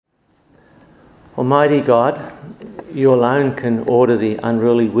Almighty God, you alone can order the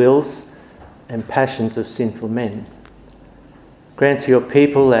unruly wills and passions of sinful men. Grant to your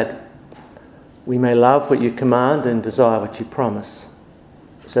people that we may love what you command and desire what you promise,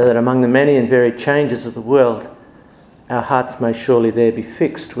 so that among the many and varied changes of the world, our hearts may surely there be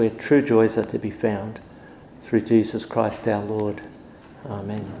fixed where true joys are to be found, through Jesus Christ our Lord.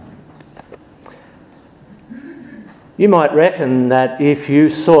 Amen. You might reckon that if you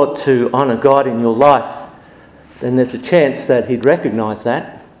sought to honour God in your life, then there's a chance that he'd recognise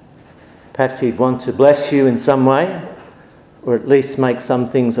that. Perhaps he'd want to bless you in some way, or at least make some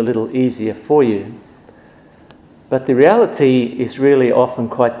things a little easier for you. But the reality is really often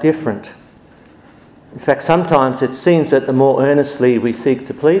quite different. In fact, sometimes it seems that the more earnestly we seek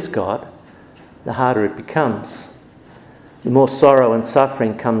to please God, the harder it becomes. The more sorrow and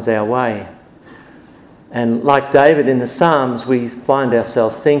suffering comes our way. And like David in the Psalms, we find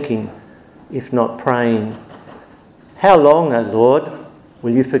ourselves thinking, if not praying, "How long, O Lord,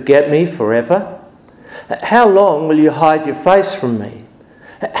 will you forget me forever? How long will you hide your face from me?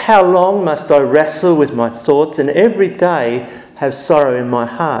 How long must I wrestle with my thoughts and every day have sorrow in my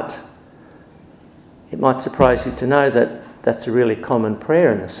heart?" It might surprise you to know that that's a really common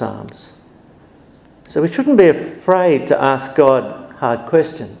prayer in the Psalms. So we shouldn't be afraid to ask God hard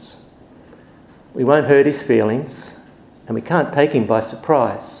questions. We won't hurt his feelings, and we can't take him by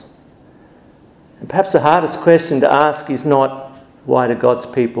surprise. And perhaps the hardest question to ask is not, why do God's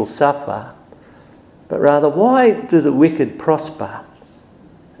people suffer? But rather, why do the wicked prosper?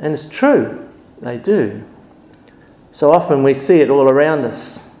 And it's true, they do. So often we see it all around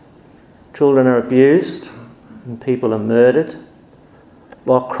us. Children are abused and people are murdered,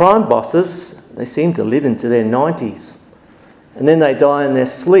 while crime bosses, they seem to live into their 90s. And then they die in their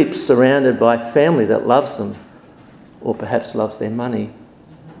sleep, surrounded by family that loves them, or perhaps loves their money.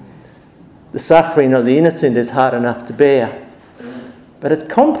 The suffering of the innocent is hard enough to bear, but it's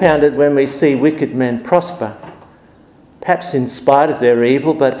compounded when we see wicked men prosper, perhaps in spite of their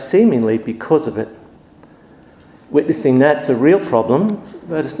evil, but seemingly because of it. Witnessing that's a real problem,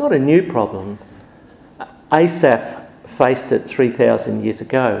 but it's not a new problem. Asaph faced it 3,000 years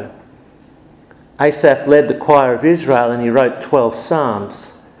ago. Asaph led the choir of Israel and he wrote 12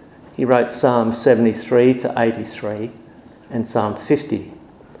 psalms. He wrote Psalm 73 to 83 and Psalm 50.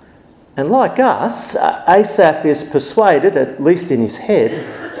 And like us, Asaph is persuaded, at least in his head,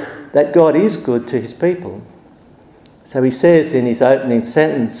 that God is good to his people. So he says in his opening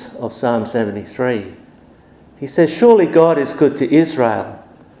sentence of Psalm 73, he says, "Surely God is good to Israel,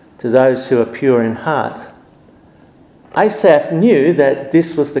 to those who are pure in heart." Asaph knew that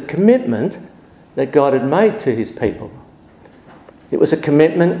this was the commitment that God had made to his people. It was a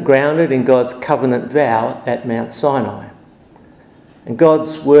commitment grounded in God's covenant vow at Mount Sinai. And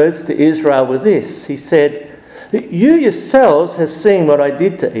God's words to Israel were this. He said, "You yourselves have seen what I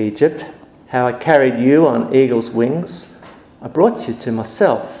did to Egypt, how I carried you on eagle's wings. I brought you to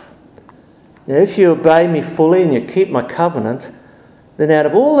myself. Now if you obey me fully and you keep my covenant, then out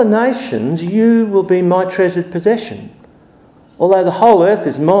of all the nations you will be my treasured possession. Although the whole earth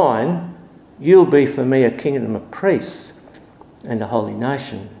is mine, you'll be for me a kingdom of priests and a holy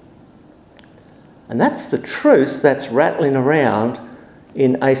nation." And that's the truth that's rattling around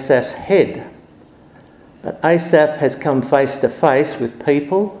in Asaph's head. But Asaph has come face to face with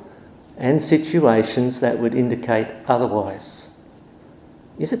people and situations that would indicate otherwise.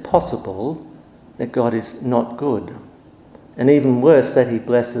 Is it possible that God is not good? And even worse, that he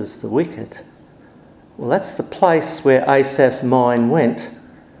blesses the wicked? Well, that's the place where Asaph's mind went.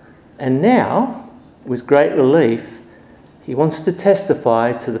 And now, with great relief, he wants to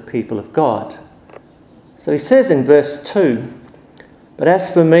testify to the people of God. So he says in verse 2, "But as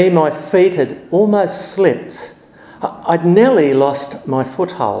for me, my feet had almost slipped. I'd nearly lost my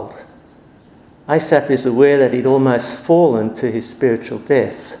foothold." Asaph is aware that he'd almost fallen to his spiritual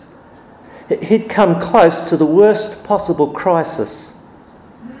death. He'd come close to the worst possible crisis,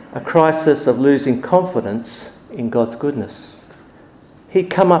 a crisis of losing confidence in God's goodness. He'd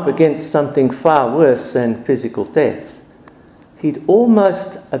come up against something far worse than physical death. He'd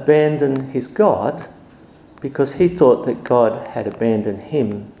almost abandoned his God because he thought that God had abandoned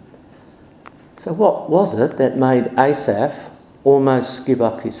him. So what was it that made Asaph almost give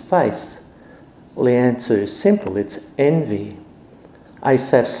up his faith? Well, the answer is simple. It's envy.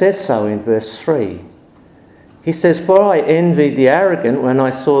 Asaph says so in verse 3. He says, "For I envied the arrogant when I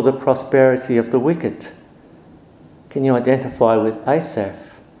saw the prosperity of the wicked." Can you identify with Asaph?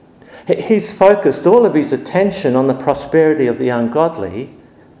 He's focused all of his attention on the prosperity of the ungodly,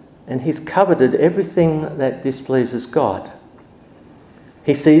 and he's coveted everything that displeases God.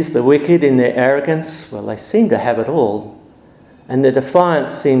 He sees the wicked in their arrogance. Well, they seem to have it all. And their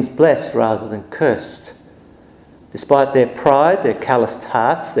defiance seems blessed rather than cursed. Despite their pride, their calloused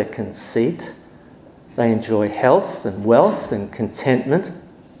hearts, their conceit, they enjoy health and wealth and contentment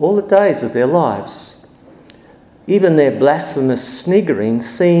all the days of their lives. Even their blasphemous sniggering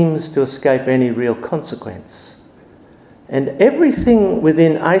seems to escape any real consequence. And everything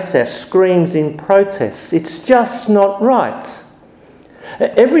within Asaph screams in protest. It's just not right.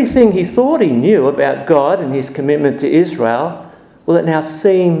 Everything he thought he knew about God and his commitment to Israel, well, it now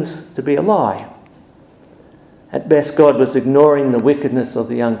seems to be a lie. At best, God was ignoring the wickedness of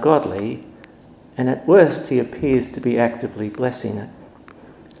the ungodly, and at worst, he appears to be actively blessing it.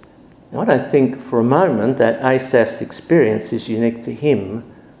 Now, I don't think for a moment that Asaph's experience is unique to him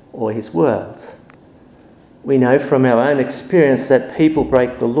or his world. We know from our own experience that people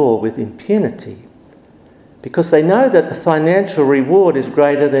break the law with impunity because they know that the financial reward is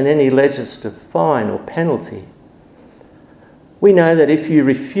greater than any legislative fine or penalty. We know that if you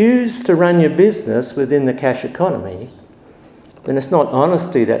refuse to run your business within the cash economy, then it's not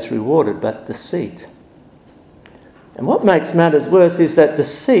honesty that's rewarded, but deceit. And what makes matters worse is that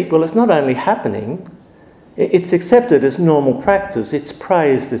deceit, well, it's not only happening, it's accepted as normal practice. It's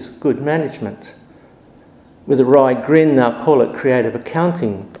praised as good management. With a wry grin, they'll call it creative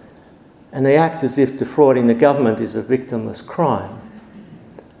accounting, and they act as if defrauding the government is a victimless crime.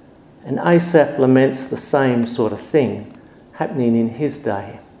 And Asaph laments the same sort of thing happening in his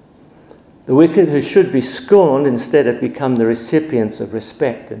day. The wicked who should be scorned instead have become the recipients of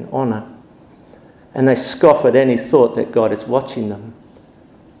respect and honour. And they scoff at any thought that God is watching them.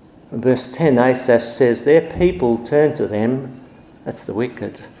 In verse 10, Asaph says, their people turn to them, that's the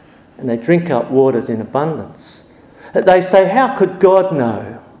wicked, and they drink up waters in abundance. They say, how could God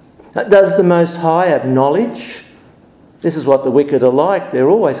know? Does the Most High have knowledge? This is what the wicked are like. They're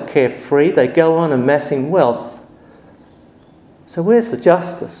always carefree. They go on amassing wealth. So where's the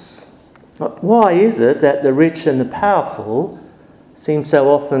justice? Why is it that the rich and the powerful seem so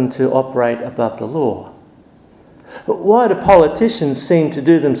often to operate above the law? Why do politicians seem to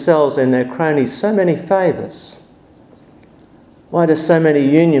do themselves and their cronies so many favours? Why do so many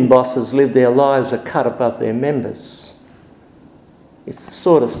union bosses live their lives a cut above their members? It's the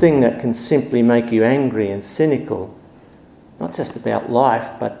sort of thing that can simply make you angry and cynical, not just about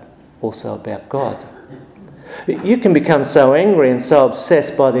life, but also about God. You can become so angry and so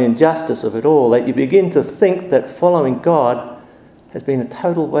obsessed by the injustice of it all that you begin to think that following God has been a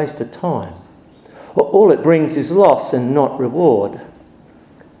total waste of time. All it brings is loss and not reward.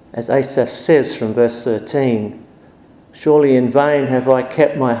 As Asaph says from verse 13, surely in vain have I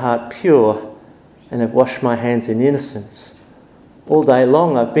kept my heart pure and have washed my hands in innocence. All day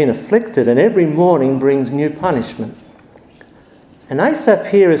long I've been afflicted, and every morning brings new punishment. And Asaph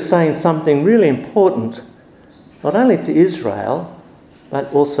here is saying something really important, not only to Israel,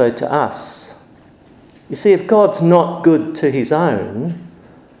 but also to us. You see, if God's not good to his own,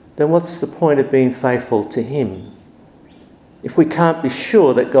 then what's the point of being faithful to him? If we can't be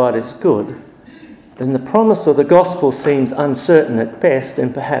sure that God is good, then the promise of the gospel seems uncertain at best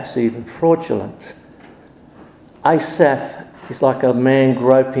and perhaps even fraudulent. Asaph is like a man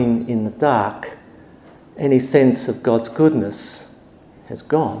groping in the dark. Any sense of God's goodness has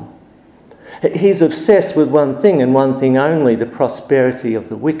gone. He's obsessed with one thing and one thing only, the prosperity of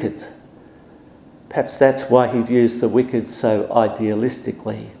the wicked. Perhaps that's why he views the wicked so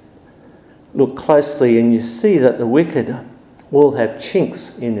idealistically. Look closely and you see that the wicked all have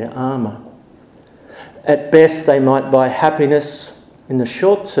chinks in their armour. At best, they might buy happiness in the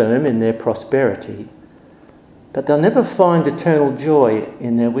short term in their prosperity, but they'll never find eternal joy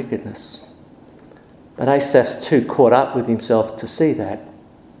in their wickedness. But Asaph's too caught up with himself to see that.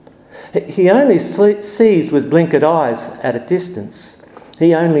 He only sees with blinkered eyes at a distance.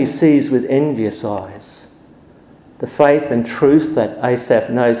 He only sees with envious eyes. The faith and truth that Asaph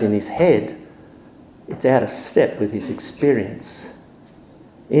knows in his head, it's out of step with his experience.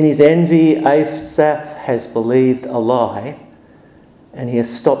 In his envy, Asaph has believed a lie, and he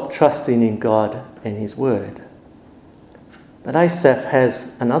has stopped trusting in God and his word. But Asaph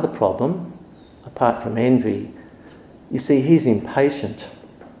has another problem, apart from envy. You see, he's impatient.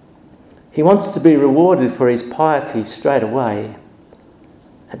 He wants to be rewarded for his piety straight away.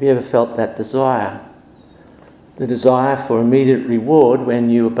 Have you ever felt that desire? The desire for immediate reward when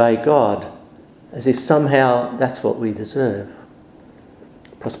you obey God, as if somehow that's what we deserve.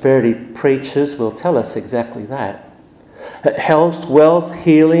 Prosperity preachers will tell us exactly that. Health, wealth,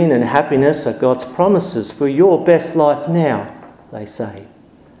 healing and happiness are God's promises for your best life now, they say.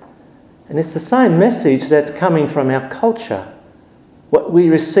 And it's the same message that's coming from our culture. We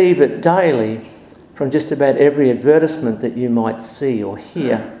receive it daily from just about every advertisement that you might see or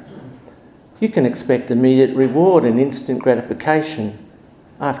hear. You can expect immediate reward and instant gratification.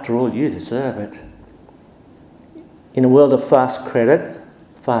 After all, you deserve it. In a world of fast credit,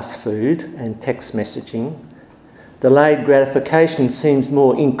 fast food and text messaging, delayed gratification seems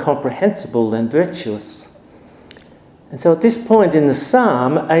more incomprehensible than virtuous. And so at this point in the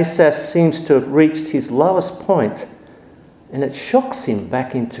psalm, Asaph seems to have reached his lowest point, and it shocks him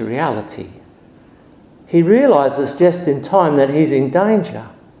back into reality. He realises just in time that he's in danger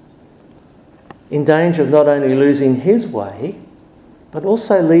of not only losing his way, but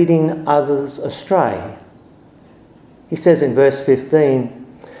also leading others astray. He says in verse 15,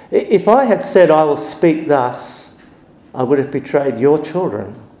 "If I had said I will speak thus, I would have betrayed your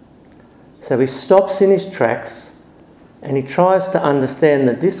children." So he stops in his tracks and he tries to understand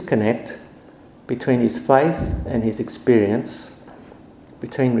the disconnect between his faith and his experience,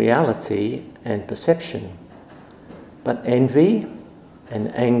 between reality and perception. But envy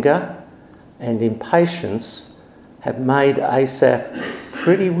and anger and impatience have made Asaph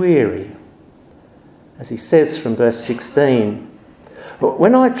pretty weary. As he says from verse 16,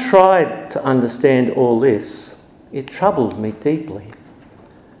 "When I tried to understand all this, it troubled me deeply,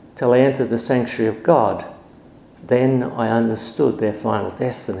 till I entered the sanctuary of God. Then I understood their final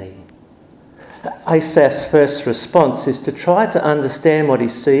destiny." Asaph's first response is to try to understand what he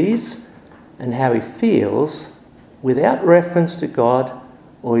sees and how he feels without reference to God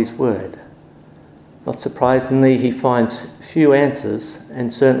or his word. Not surprisingly, he finds few answers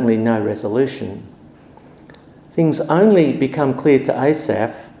and certainly no resolution. Things only become clear to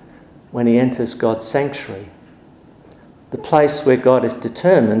Asaph when he enters God's sanctuary, the place where God is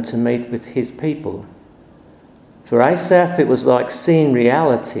determined to meet with his people. For Asaph, it was like seeing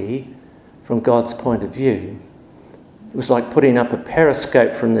reality from God's point of view. It was like putting up a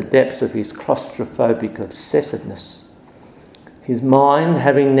periscope from the depths of his claustrophobic obsessiveness. His mind,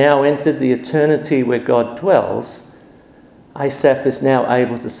 having now entered the eternity where God dwells, Asaph is now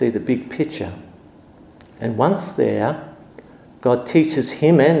able to see the big picture. And once there, God teaches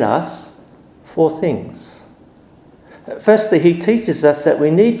him and us 4 things. Firstly, he teaches us that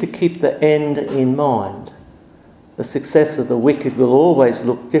we need to keep the end in mind. The success of the wicked will always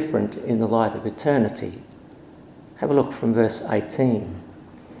look different in the light of eternity. Have a look from verse 18.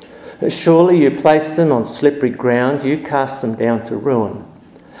 "Surely you place them on slippery ground, you cast them down to ruin.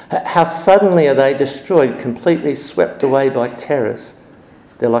 How suddenly are they destroyed, completely swept away by terrors.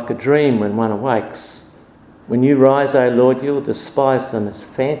 They're like a dream when one awakes. When you rise, O Lord, you'll despise them as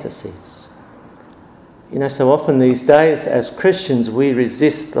fantasies." You know, so often these days as Christians we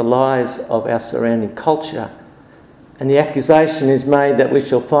resist the lies of our surrounding culture, and the accusation is made that we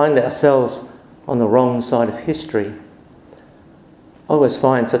shall find ourselves on the wrong side of history. I always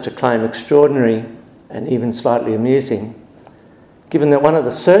find such a claim extraordinary and even slightly amusing, given that one of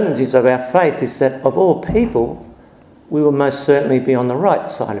the certainties of our faith is that of all people, we will most certainly be on the right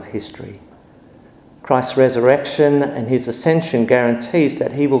side of history. Christ's resurrection and his ascension guarantees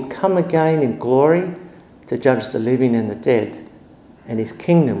that he will come again in glory to judge the living and the dead, and his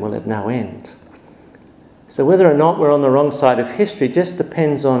kingdom will have no end. So whether or not we're on the wrong side of history just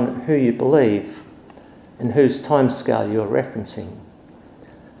depends on who you believe and whose timescale you're referencing.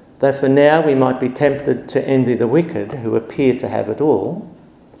 Though for now we might be tempted to envy the wicked who appear to have it all,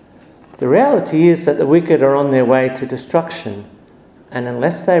 the reality is that the wicked are on their way to destruction, and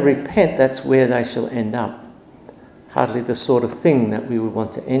unless they repent, that's where they shall end up. Hardly the sort of thing that we would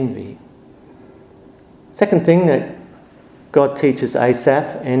want to envy. Second thing that God teaches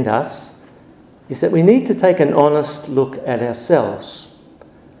Asaph and us is that we need to take an honest look at ourselves.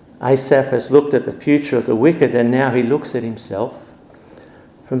 Asaph has looked at the future of the wicked, and now he looks at himself.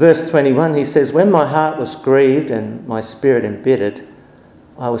 From verse 21 he says, "When my heart was grieved and my spirit embittered,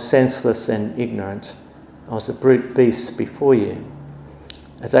 I was senseless and ignorant. I was a brute beast before you."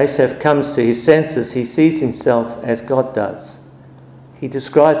 As Asaph comes to his senses, he sees himself as God does. He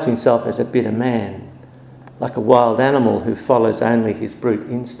describes himself as a bitter man, like a wild animal who follows only his brute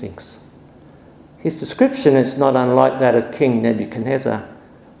instincts. His description is not unlike that of King Nebuchadnezzar,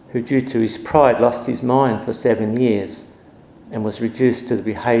 who due to his pride lost his mind for 7 years and was reduced to the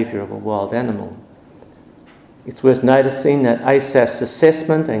behaviour of a wild animal. It's worth noticing that Asaph's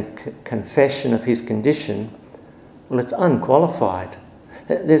assessment and confession of his condition, well, it's unqualified.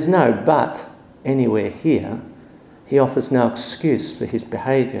 There's no but anywhere here. He offers no excuse for his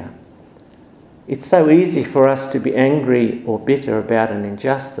behaviour. It's so easy for us to be angry or bitter about an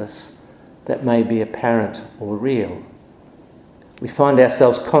injustice that may be apparent or real. We find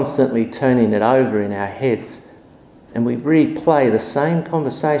ourselves constantly turning it over in our heads and we replay the same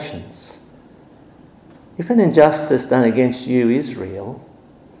conversations. If an injustice done against you is real,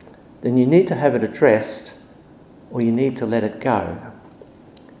 then you need to have it addressed, or you need to let it go.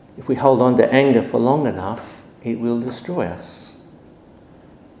 If we hold on to anger for long enough, it will destroy us.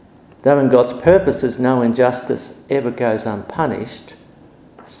 Though in God's purposes no injustice ever goes unpunished,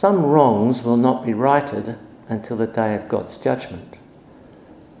 some wrongs will not be righted until the day of God's judgment.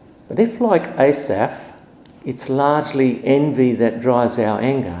 But if, like Asaph, it's largely envy that drives our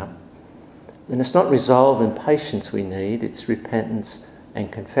anger, then it's not resolve and patience we need, it's repentance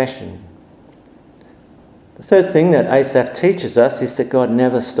and confession. The third thing that Asaph teaches us is that God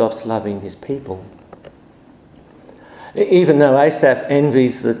never stops loving his people. Even though Asaph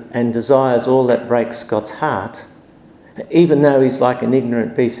envies and desires all that breaks God's heart, even though he's like an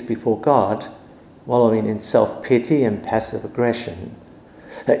ignorant beast before God, wallowing in self-pity and passive aggression,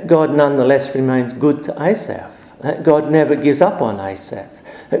 God nonetheless remains good to Asaph. God never gives up on Asaph.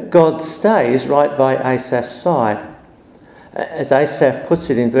 God stays right by Asaph's side. As Asaph puts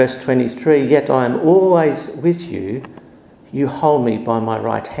it in verse 23, "Yet I am always with you, you hold me by my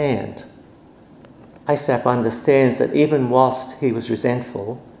right hand." Asaph understands that even whilst he was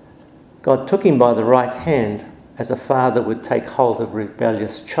resentful, God took him by the right hand as a father would take hold of a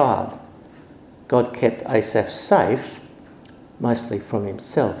rebellious child. God kept Asaph safe, mostly from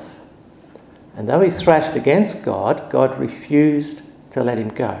himself. And though he thrashed against God, God refused to let him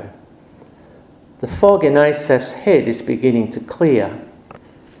go. The fog in Asaph's head is beginning to clear.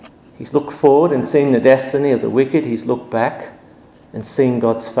 He's looked forward and seen the destiny of the wicked. He's looked back and seen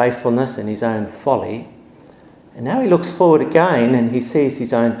God's faithfulness and his own folly. And now he looks forward again and he sees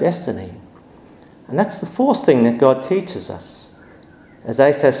his own destiny. And that's the fourth thing that God teaches us. As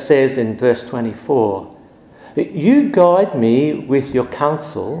Asaph says in verse 24, "You guide me with your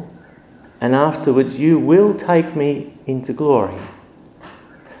counsel, and afterwards you will take me into glory."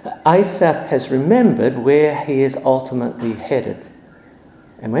 Asaph has remembered where he is ultimately headed.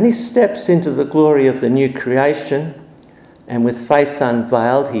 And when he steps into the glory of the new creation, and with face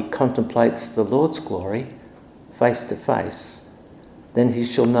unveiled he contemplates the Lord's glory, face to face, then he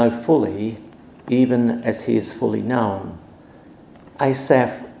shall know fully, even as he is fully known.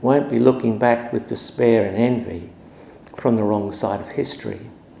 Asaph won't be looking back with despair and envy from the wrong side of history.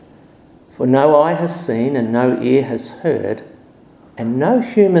 For no eye has seen and no ear has heard, and no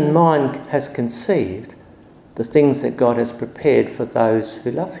human mind has conceived the things that God has prepared for those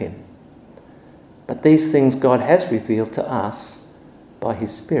who love him. But these things God has revealed to us by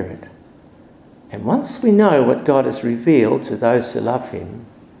his Spirit. And once we know what God has revealed to those who love him,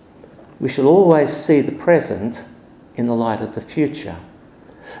 we shall always see the present in the light of the future.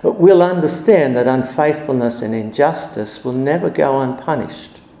 But we'll understand that unfaithfulness and injustice will never go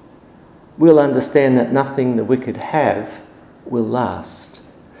unpunished. We'll understand that nothing the wicked have will last.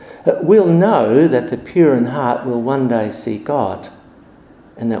 We'll know that the pure in heart will one day see God,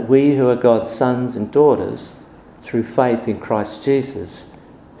 and that we who are God's sons and daughters, through faith in Christ Jesus,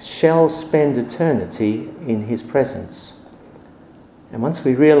 shall spend eternity in his presence. And once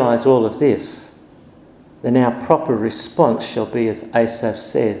we realise all of this, then our proper response shall be as Asaph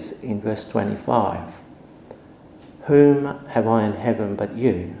says in verse 25, "Whom have I in heaven but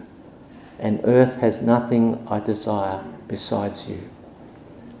you? And earth has nothing I desire besides you."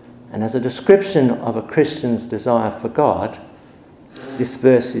 And as a description of a Christian's desire for God, this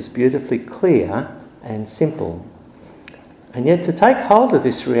verse is beautifully clear and simple. And yet to take hold of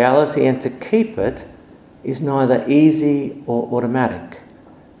this reality and to keep it is neither easy or automatic.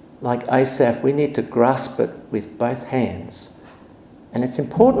 Like Asaph, we need to grasp it with both hands. And it's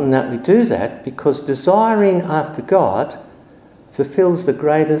important that we do that because desiring after God fulfills the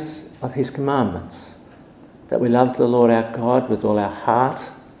greatest of his commandments, that we love the Lord our God with all our heart,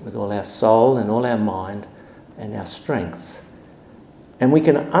 with all our soul and all our mind and our strength. And we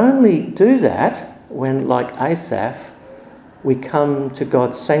can only do that when, like Asaph, we come to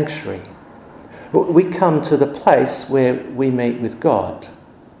God's sanctuary. We come to the place where we meet with God,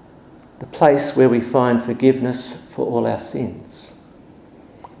 the place where we find forgiveness for all our sins,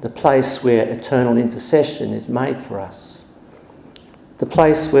 the place where eternal intercession is made for us, the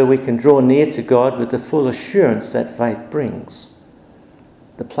place where we can draw near to God with the full assurance that faith brings,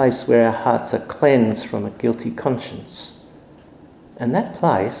 the place where our hearts are cleansed from a guilty conscience. And that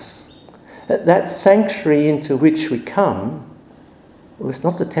place, that sanctuary into which we come, well, it's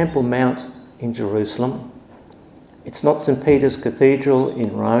not the Temple Mount in Jerusalem, it's not St. Peter's Cathedral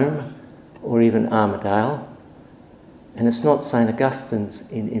in Rome or even Armidale, and it's not St.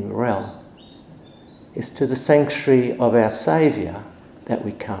 Augustine's in Inverell. It's to the sanctuary of our Saviour that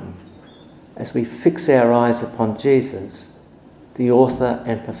we come, as we fix our eyes upon Jesus, the author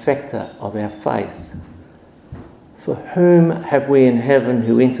and perfecter of our faith. For whom have we in heaven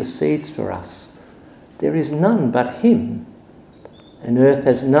who intercedes for us? There is none but him, and earth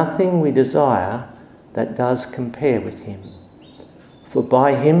has nothing we desire that does compare with him. For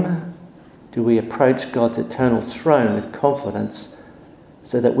by him do we approach God's eternal throne with confidence,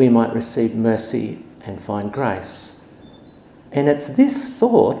 so that we might receive mercy and find grace. And it's this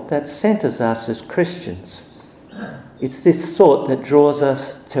thought that centres us as Christians. It's this thought that draws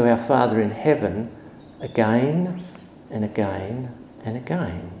us to our Father in heaven again and again and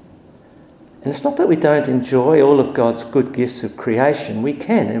again. And it's not that we don't enjoy all of God's good gifts of creation. We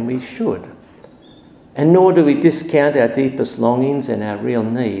can and we should. And nor do we discount our deepest longings and our real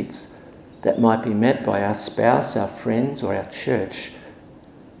needs that might be met by our spouse, our friends, or our church.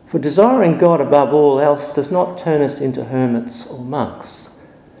 For desiring God above all else does not turn us into hermits or monks.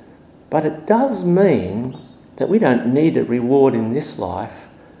 But it does mean that we don't need a reward in this life.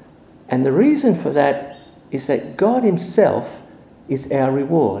 And the reason for that is that God himself is our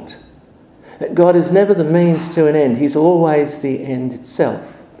reward. That God is never the means to an end. He's always the end itself.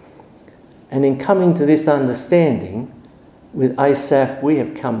 And in coming to this understanding, with Asaph we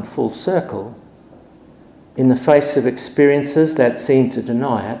have come full circle. In the face of experiences that seem to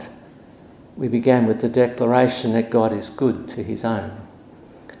deny it, we began with the declaration that God is good to his own.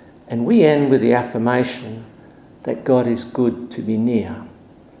 And we end with the affirmation that God is good to be near.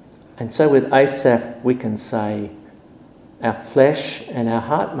 And so with Asaph we can say, our flesh and our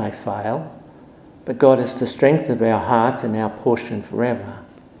heart may fail, but God is the strength of our heart and our portion forever.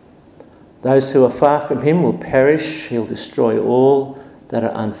 Those who are far from him will perish. He'll destroy all that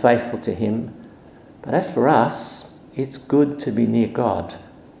are unfaithful to him. But as for us, it's good to be near God,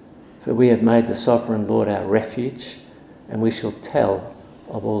 for we have made the sovereign Lord our refuge, and we shall tell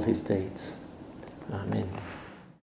of all his deeds. Amen.